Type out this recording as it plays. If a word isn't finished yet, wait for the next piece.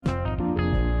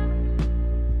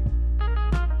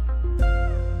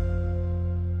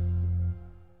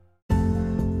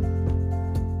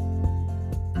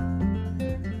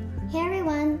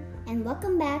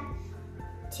welcome back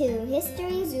to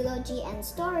History, Zoology, and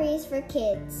Stories for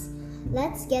Kids.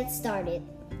 Let's get started.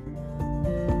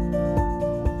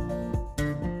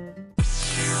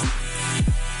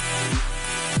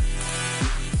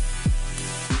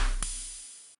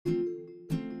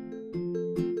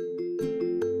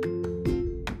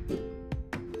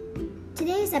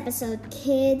 Today's episode,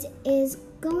 kids, is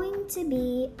going to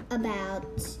be about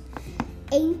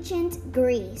ancient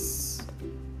Greece.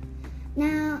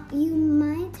 Now, you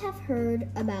might have heard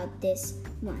about this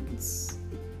once.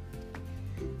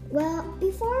 Well,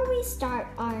 before we start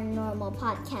our normal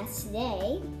podcast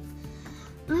today,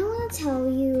 I want to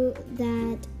tell you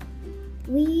that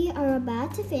we are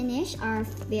about to finish our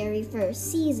very first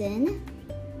season,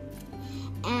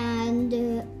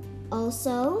 and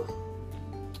also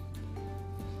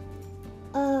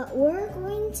we're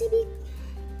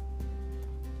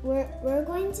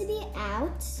going to be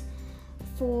out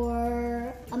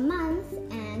for a month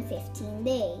and 15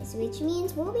 days, which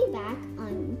means we'll be back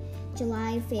on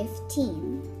July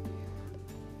 15.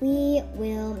 We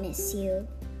will miss you.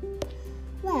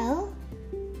 Well,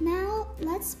 now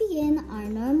let's begin our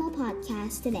normal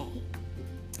podcast today.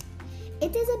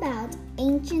 It is about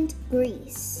ancient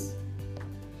Greece.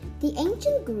 The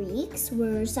ancient Greeks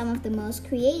were some of the most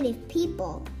creative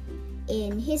people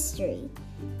in history.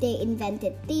 They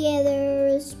invented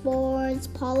theater, sports,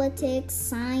 politics,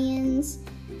 science,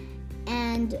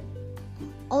 and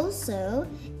also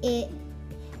it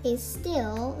is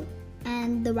still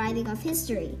and the writing of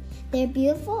history. Their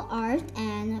beautiful art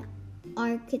and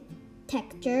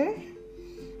architecture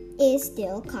is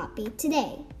still copied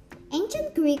today.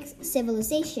 Ancient Greek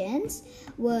civilizations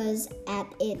was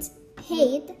at its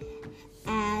height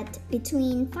at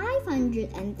between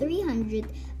 500 and 300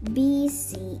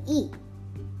 BCE.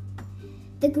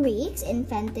 The Greeks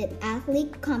invented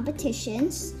athletic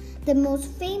competitions. The most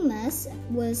famous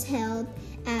was held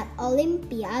at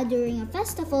Olympia during a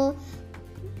festival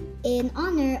in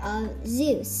honor of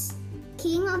Zeus,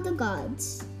 king of the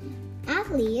gods.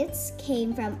 Athletes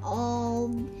came from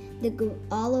all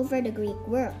over the Greek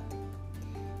world.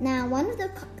 Now, one of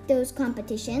those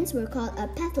competitions were called a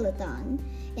pentathlon.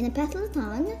 In a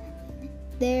pentathlon,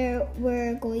 there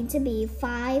were going to be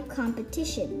 5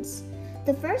 competitions.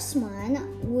 The first one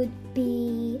would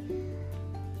be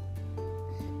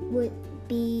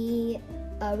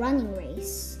a running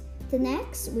race. The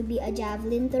next would be a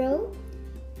javelin throw,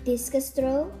 discus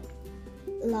throw,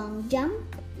 long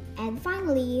jump, and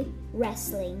finally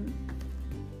wrestling.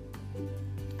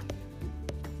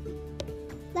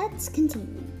 Let's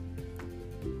continue.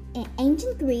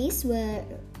 Ancient Greece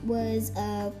was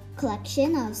a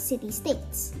collection of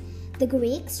city-states. The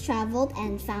Greeks traveled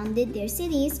and founded their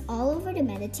cities all over the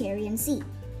Mediterranean Sea.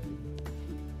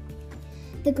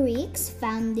 The Greeks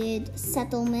founded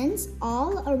settlements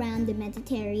all around the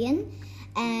Mediterranean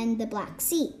and the Black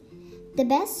Sea. The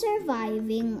best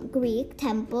surviving Greek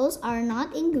temples are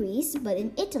not in Greece but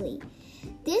in Italy.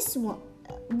 This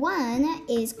one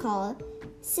is called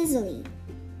Sicily.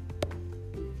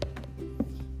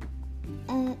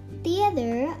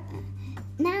 Theater.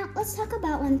 Now, let's talk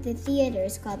about one of the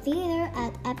theaters called Theater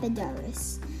at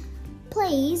Epidaurus.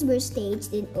 Plays were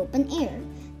staged in open air.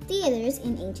 Theaters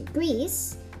in ancient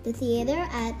Greece. The theater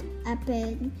at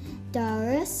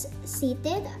Epidaurus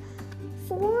seated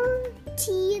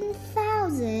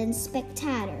 14,000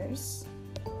 spectators.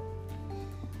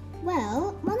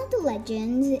 Well, one of the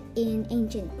legends in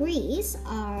ancient Greece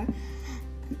are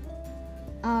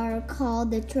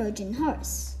called the Trojan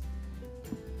horse.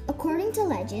 According to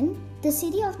legend, the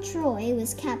city of Troy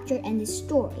was captured and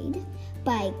destroyed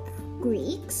by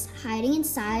Greeks hiding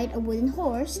inside a wooden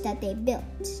horse that they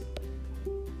built.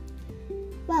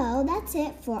 Well, that's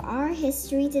it for our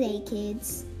history today,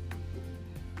 kids.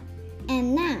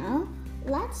 And now,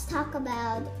 let's talk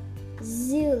about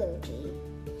zoology.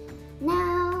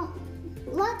 Now,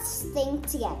 let's think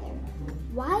together.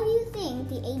 Why do you think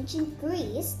the ancient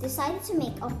Greece decided to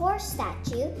make a horse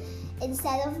statue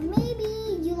instead of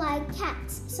maybe you like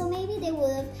cats? So maybe they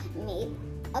would have made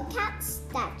a cat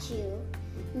statue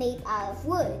made out of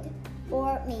wood,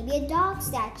 or maybe a dog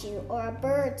statue or a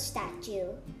bird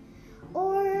statue,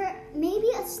 or maybe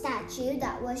a statue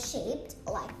that was shaped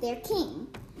like their king.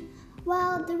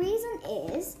 Well, the reason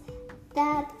is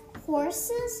that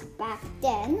horses back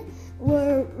then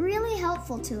were really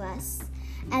helpful to us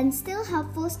and still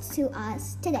helpful to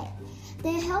us today.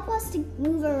 They help us to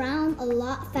move around a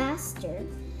lot faster,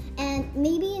 and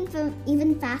maybe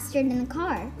even faster than a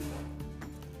car.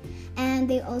 And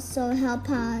they also help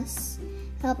us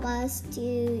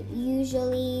to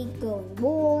usually go in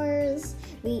wars.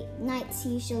 Knights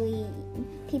usually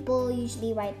people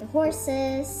usually ride the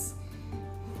horses.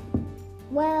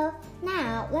 Well,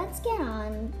 now let's get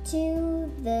on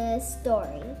to the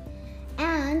story.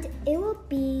 And it will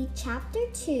be chapter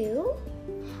 2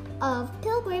 of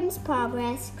Pilgrim's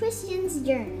Progress, Christian's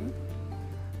Journey.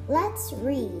 Let's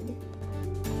read.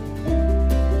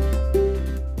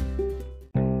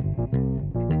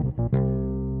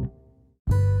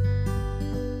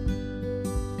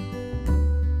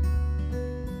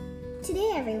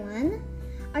 Today, everyone,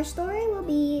 our story will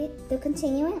be the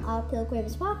continuing of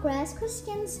Pilgrim's Progress,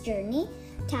 Christian's Journey,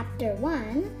 chapter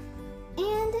 1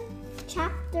 and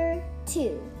chapter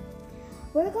 2.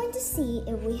 We're going to see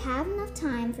if we have enough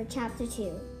time for chapter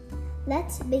 2.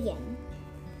 Let's begin.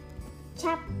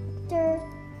 Chapter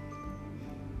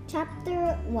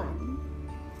 1.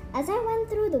 As I went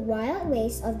through the wild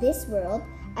ways of this world,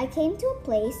 I came to a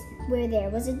place where there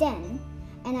was a den,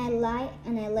 and I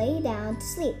lay down to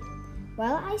sleep.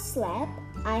 While I slept,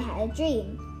 I had a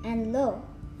dream, and lo,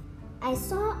 I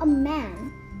saw a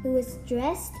man who was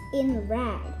dressed in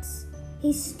rags.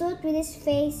 He stood with his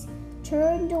face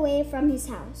turned away from his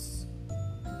house.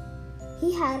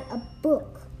 He had a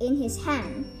book in his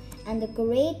hand and a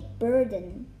great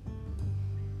burden.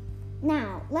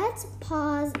 Now, let's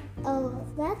pause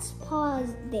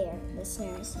there,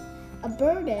 listeners. A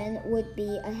burden would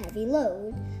be a heavy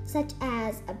load, such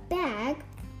as a bag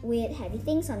with heavy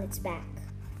things on its back.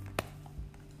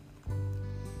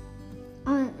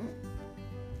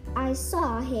 I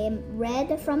saw him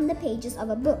read from the pages of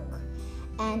a book,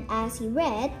 and as he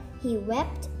read, he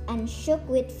wept and shook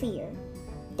with fear.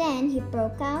 Then he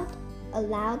broke out a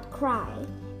loud cry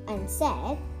and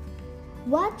said,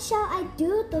 "What shall I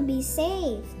do to be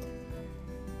saved?"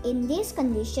 In this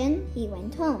condition, he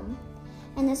went home,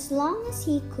 and as long as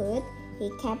he could, he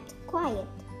kept quiet.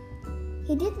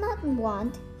 He did not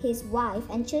want his wife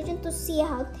and children to see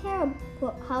how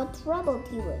troubled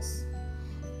he was.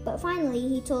 But finally,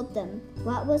 he told them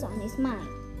what was on his mind.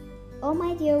 "Oh,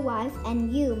 my dear wife,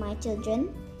 and you, my children,"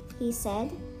 he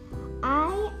said, "I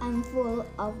am full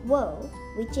of woe,"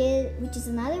 which is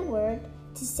another word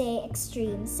to say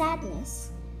extreme sadness.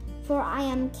 "For I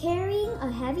am carrying a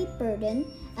heavy burden,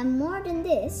 and more than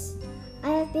this, I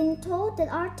have been told that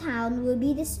our town will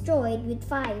be destroyed with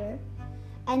fire,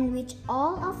 and which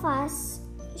all of us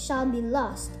shall be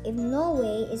lost if no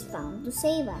way is found to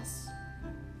save us."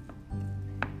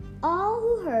 All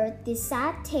who heard this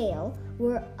sad tale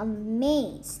were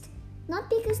amazed, not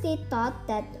because they thought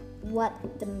that what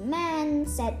the man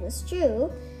said was true,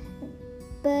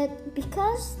 but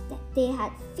because they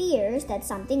had fears that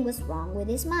something was wrong with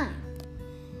his mind.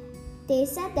 They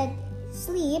said that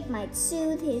sleep might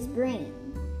soothe his brain.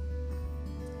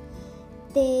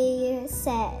 They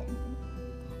said,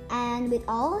 and with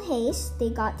all haste they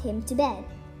got him to bed.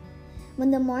 When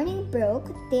the morning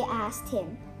broke, they asked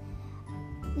him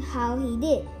how he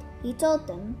did. He told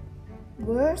them,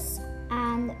 "Worse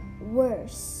and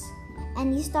worse."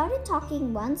 And he started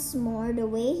talking once more the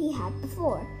way he had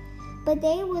before, but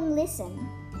they wouldn't listen.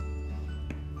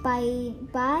 By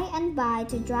and by,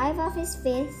 to drive off his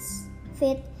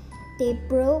fit,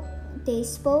 they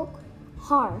spoke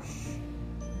harsh.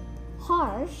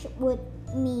 Harsh would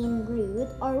mean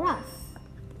rude or rough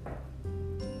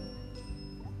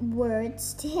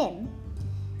words to him.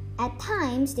 At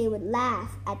times they would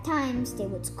laugh, at times they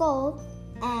would scold,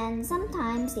 and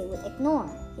sometimes they would ignore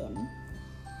him.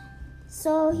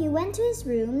 So he went to his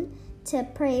room to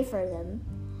pray for them,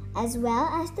 as well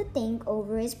as to think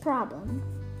over his problem.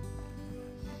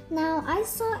 Now I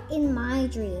saw in my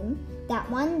dream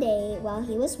that one day while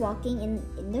he was walking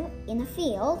in a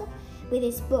field with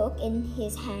his book in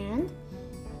his hand,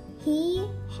 he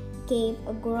gave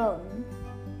a groan.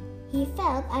 He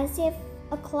felt as if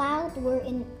a cloud were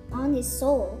on his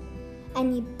soul,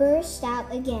 and he burst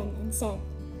out again and said,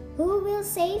 "Who will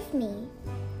save me?"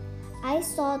 I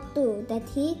saw too that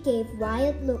he gave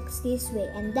wild looks this way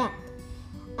and that,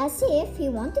 as if he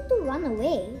wanted to run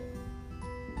away.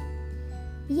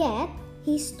 Yet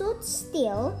he stood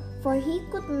still, for he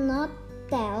could not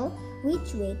tell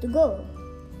which way to go.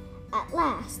 At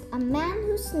last, a man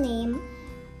whose name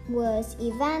was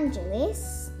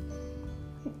Evangelist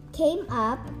came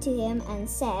up to him and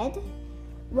said,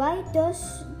 "Why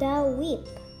dost thou weep?"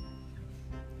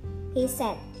 He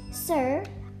said, "Sir,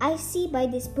 I see by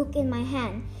this book in my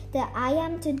hand that I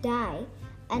am to die,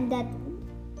 and that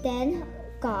then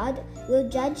God will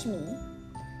judge me.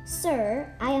 Sir,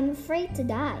 I am afraid to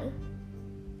die."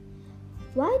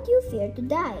 "Why do you fear to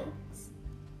die?"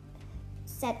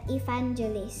 said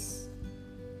Evangelist.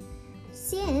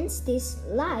 "Since this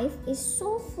life is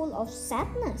so full of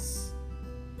sadness."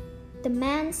 The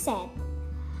man said,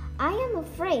 I am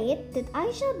afraid that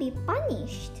I shall be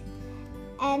punished,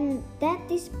 and that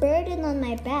this burden on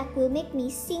my back will make me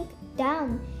sink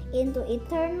down into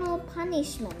eternal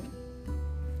punishment.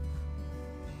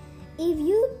 If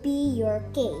you be your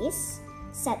case,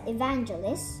 said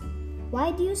Evangelist,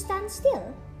 why do you stand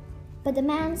still? But the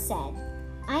man said,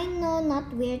 I know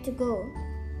not where to go.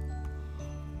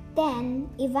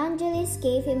 Then Evangelist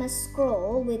gave him a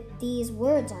scroll with these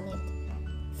words on it,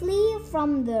 Flee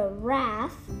from the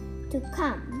wrath to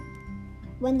come.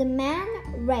 When the man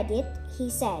read it, he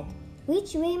said,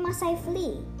 Which way must I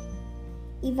flee?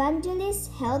 Evangelist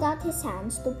held out his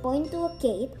hands to point to a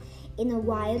gate in a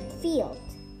wide field.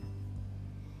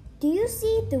 Do you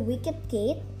see the wicket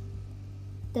gate?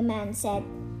 The man said,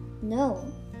 No.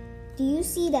 Do you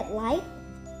see that light?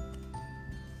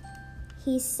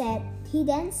 He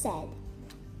then said,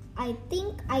 I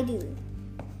think I do.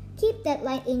 Keep that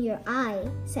light in your eye,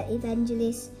 said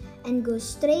Evangelist, and go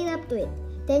straight up to it.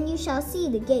 Then you shall see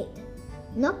the gate.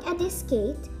 Knock at this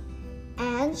gate,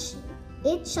 and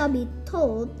it shall be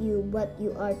told you what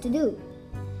you are to do.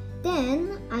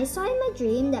 Then I saw in my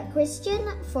dream that Christian,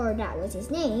 for that was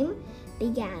his name,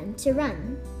 began to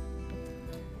run.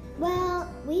 Well,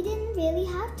 we didn't really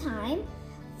have time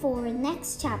for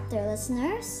next chapter,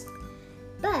 listeners.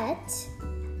 But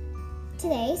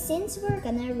today, since we're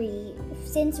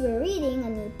reading a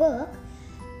new book,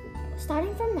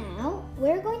 starting from now,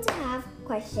 we're going to have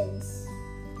questions.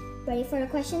 Ready for the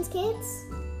questions, kids?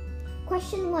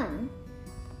 Question 1.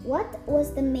 What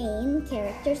was the main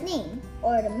character's name,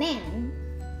 or the man?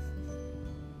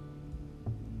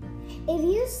 If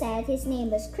you said his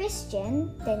name was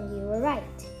Christian, then you were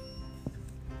right.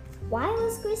 Why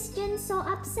was Christian so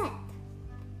upset?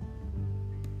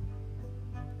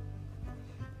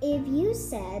 If you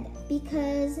said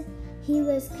because he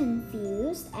was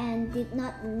confused and did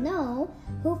not know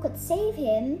who could save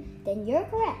him, then you're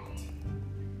correct.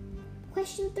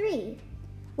 Question 3.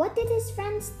 What did his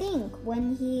friends think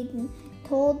when he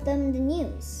told them the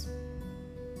news?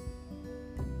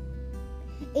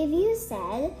 If you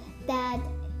said that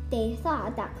they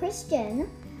thought that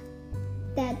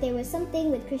there was something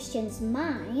with Christian's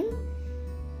mind,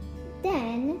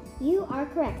 then you are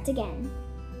correct again.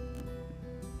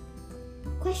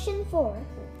 Question 4.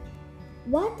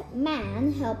 What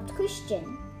man helped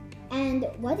Christian? And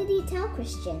what did he tell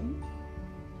Christian?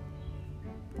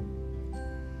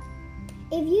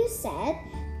 If you said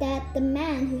that the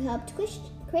man who helped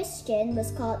Christian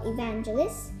was called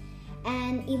Evangelist,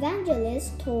 and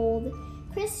Evangelist told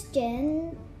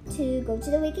Christian to go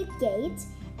to the wicket gate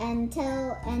and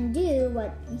do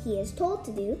what he is told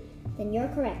to do, then you're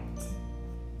correct.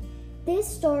 This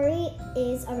story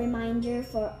is a reminder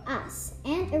for us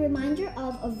and a reminder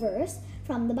of a verse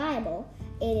from the Bible.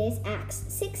 It is Acts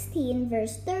 16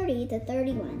 verse 30 to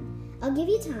 31. I'll give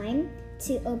you time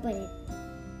to open it.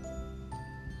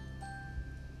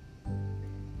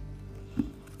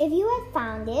 If you have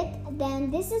found it,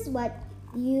 then this is what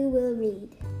you will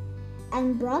read.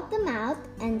 And brought them out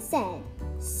and said,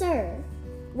 Sir,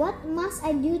 what must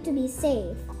I do to be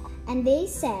saved? And they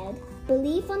said,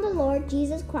 Believe on the Lord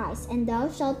Jesus Christ, and thou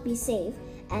shalt be saved,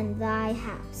 and thy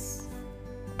house.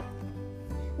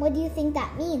 What do you think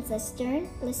that means,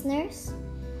 listeners?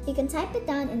 You can type it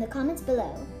down in the comments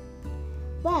below.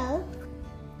 Well,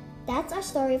 that's our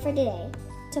story for today.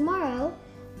 Tomorrow,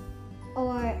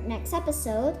 or next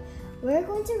episode, we're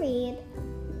going to read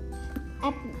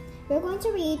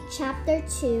chapter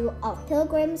 2 of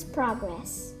Pilgrim's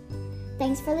Progress.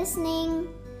 Thanks for listening.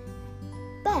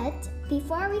 But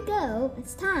before we go,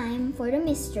 it's time for the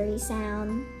mystery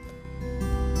sound.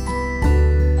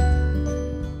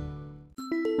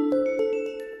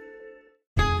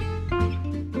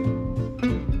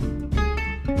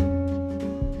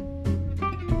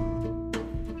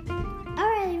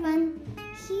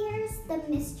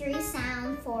 Mystery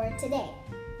sound for today.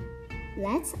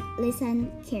 Let's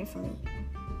listen carefully.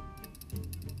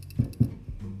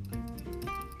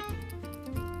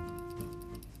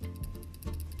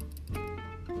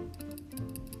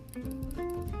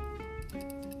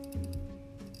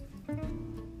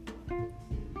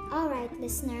 Alright,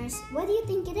 listeners, what do you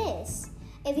think it is?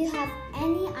 If you have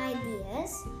any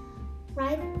ideas,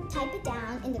 type it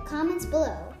down in the comments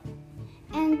below.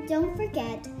 And don't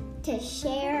forget to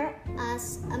share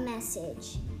us a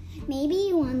message. Maybe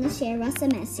you want to share us a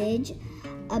message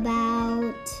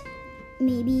about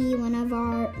maybe one of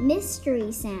our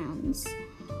mystery sounds,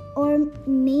 or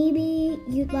maybe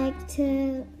you'd like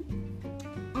to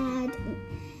add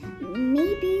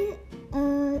maybe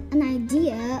an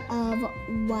idea of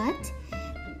what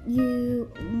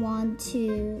you want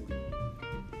to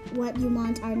what you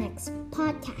want our next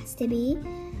podcast to be.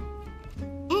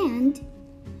 And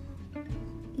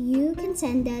you can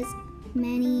send us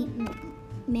many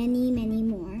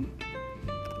more.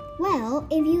 Well,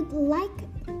 if you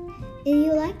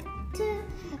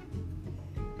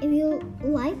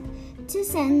like to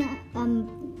send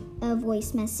a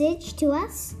voice message to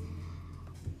us,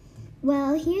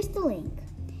 well, here's the link.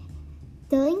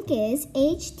 The link is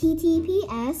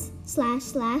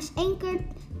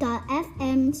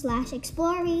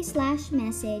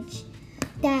https://anchor.fm/explory/message.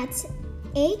 That's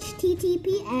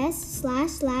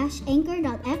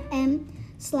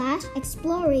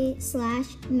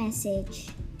https://anchor.fm/explory/message.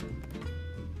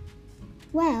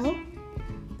 Well,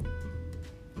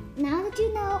 now that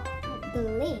you know the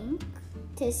link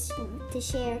to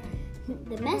share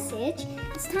the message,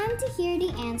 it's time to hear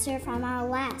the answer from our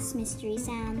last mystery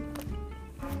sound.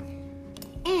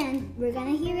 And we're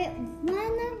gonna hear it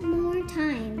one more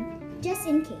time, just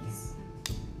in case.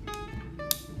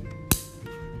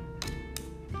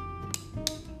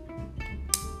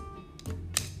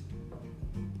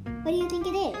 What do you think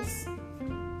it is?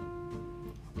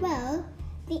 Well,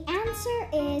 the answer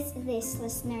is this,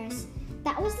 listeners.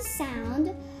 That was the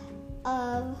sound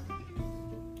of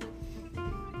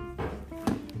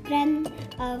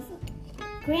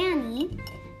Granny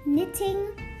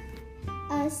knitting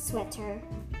a sweater.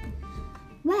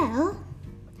 Well,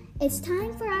 it's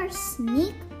time for our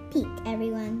sneak peek,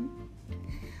 everyone.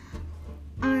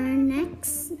 Our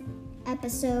next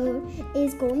episode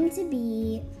is going to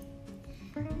be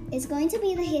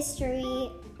the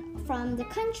history from the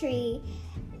country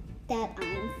that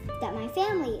my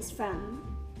family is from.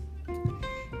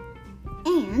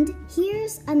 And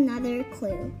here's another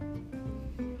clue.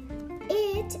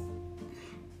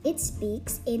 It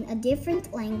speaks in a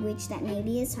different language that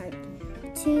maybe is hard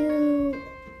to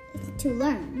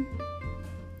learn.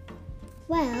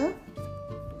 Well,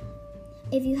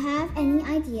 if you have any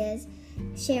ideas,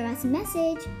 share us a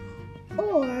message,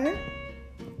 or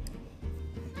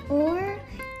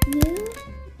you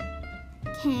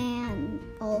can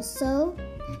also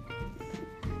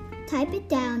type it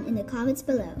down in the comments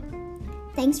below.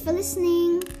 Thanks for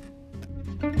listening.